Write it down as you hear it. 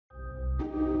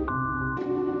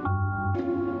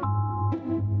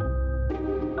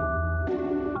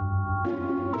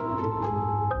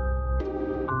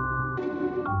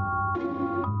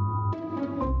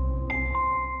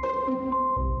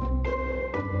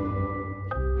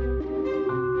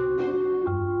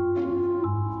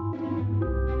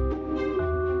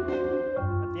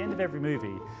every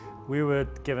movie, we were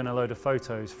given a load of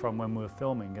photos from when we were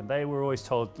filming, and they were always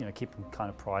told, you know, keep them kind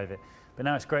of private. But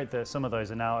now it's great that some of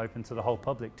those are now open to the whole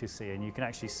public to see, and you can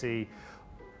actually see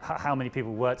how many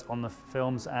people worked on the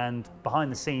films and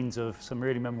behind the scenes of some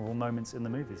really memorable moments in the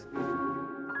movies.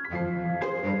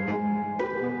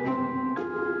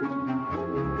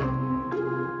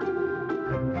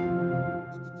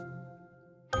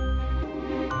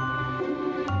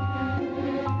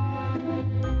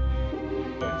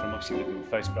 From obviously looking at the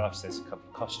photographs, there's a couple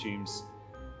of costumes.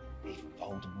 Even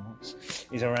Voldemort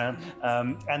is around,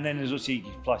 and then there's also you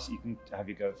can have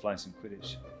your go at flying some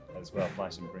Quidditch as well,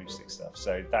 flying some broomstick stuff.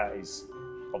 So that is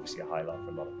obviously a highlight for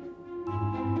a lot of people.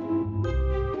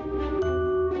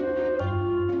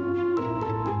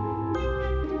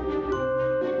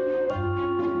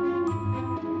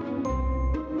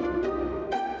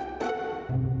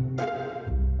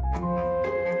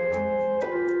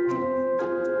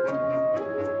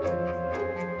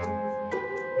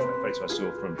 I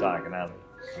saw from Diagon Alley,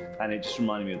 and it just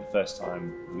reminded me of the first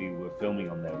time we were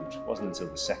filming on there, which wasn't until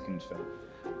the second film,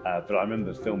 but I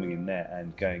remember filming in there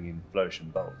and going in Flourish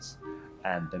and Bolts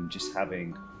and them just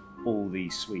having all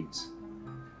these suites,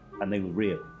 and they were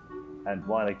real, and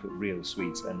why they put real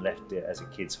suites and left it as a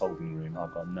kid's holding room,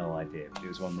 I've got no idea. It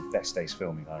was one of the best days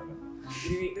filming, I remember.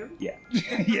 Did you eat them? Yeah.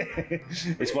 Yeah.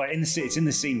 It's in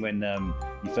the scene when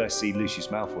you first see Lucius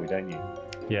Malfoy, don't you?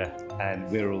 Yeah.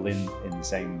 And we're all in the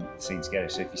same scene together.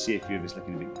 So if you see a few of us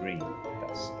looking a bit green,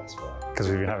 that's why. Because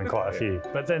we've been having quite a few.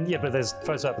 But then, yeah, but there's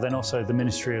photos up, but then also the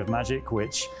Ministry of Magic,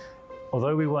 which,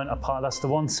 although we weren't a part, that's the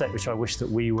one set which I wish that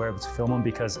we were able to film on,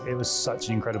 because it was such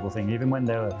an incredible thing. Even when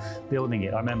they were building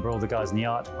it, I remember all the guys in the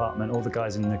art department, all the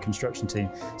guys in the construction team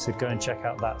said, go and check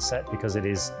out that set because it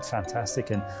is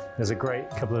fantastic. And there's a great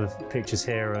couple of pictures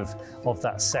here of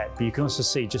that set, but you can also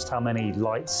see just how many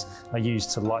lights are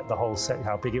used to light the whole set,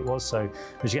 how big it was. So,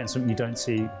 which again, something you don't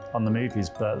see on the movies,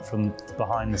 but from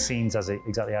behind the scenes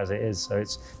exactly as it is. So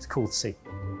it's cool to see.